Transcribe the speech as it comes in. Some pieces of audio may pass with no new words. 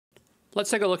Let's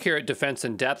take a look here at defense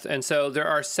in depth. And so there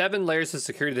are 7 layers of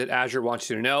security that Azure wants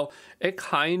you to know. It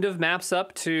kind of maps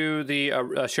up to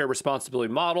the shared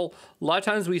responsibility model. A lot of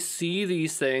times we see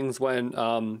these things when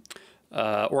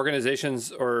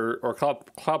organizations or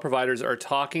cloud providers are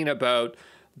talking about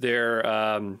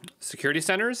their security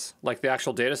centers, like the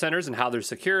actual data centers and how they're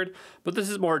secured. But this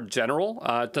is more general.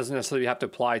 It doesn't necessarily have to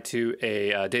apply to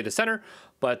a data center.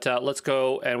 But let's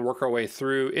go and work our way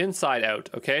through inside out.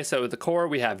 Okay, so at the core,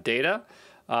 we have data.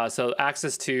 So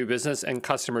access to business and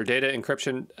customer data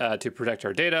encryption to protect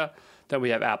our data. Then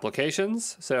we have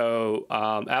applications. So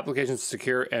applications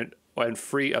secure and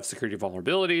free of security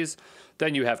vulnerabilities.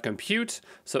 Then you have compute,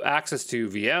 so access to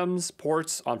VMs,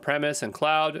 ports on-premise and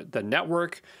cloud. The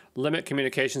network, limit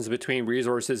communications between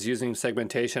resources using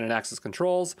segmentation and access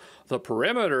controls. The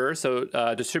perimeter, so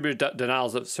distributed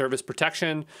denials of service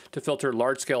protection to filter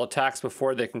large-scale attacks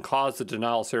before they can cause the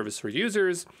denial of service for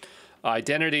users.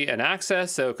 Identity and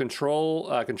access, so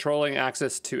controlling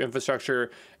access to infrastructure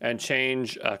and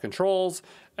change controls.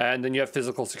 And then you have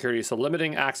physical security, so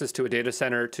limiting access to a data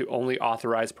center to only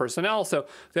authorized personnel. So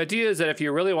the idea is that if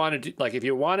you really want to, if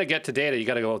you want to get to data, you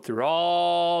got to go through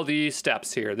all these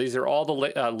steps here. These are all the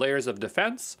layers of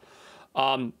defense.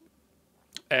 And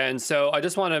so I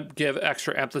just want to give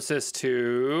extra emphasis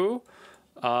to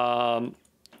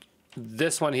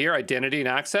this one here, identity and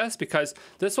access, because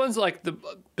this one's like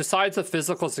besides the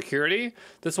physical security,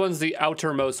 this one's the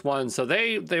outermost one. So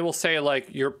they will say like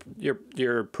your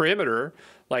perimeter,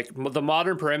 like the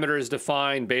modern perimeter is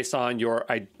defined based on your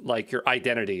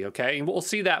identity. Okay, and we'll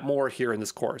see that more here in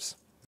this course.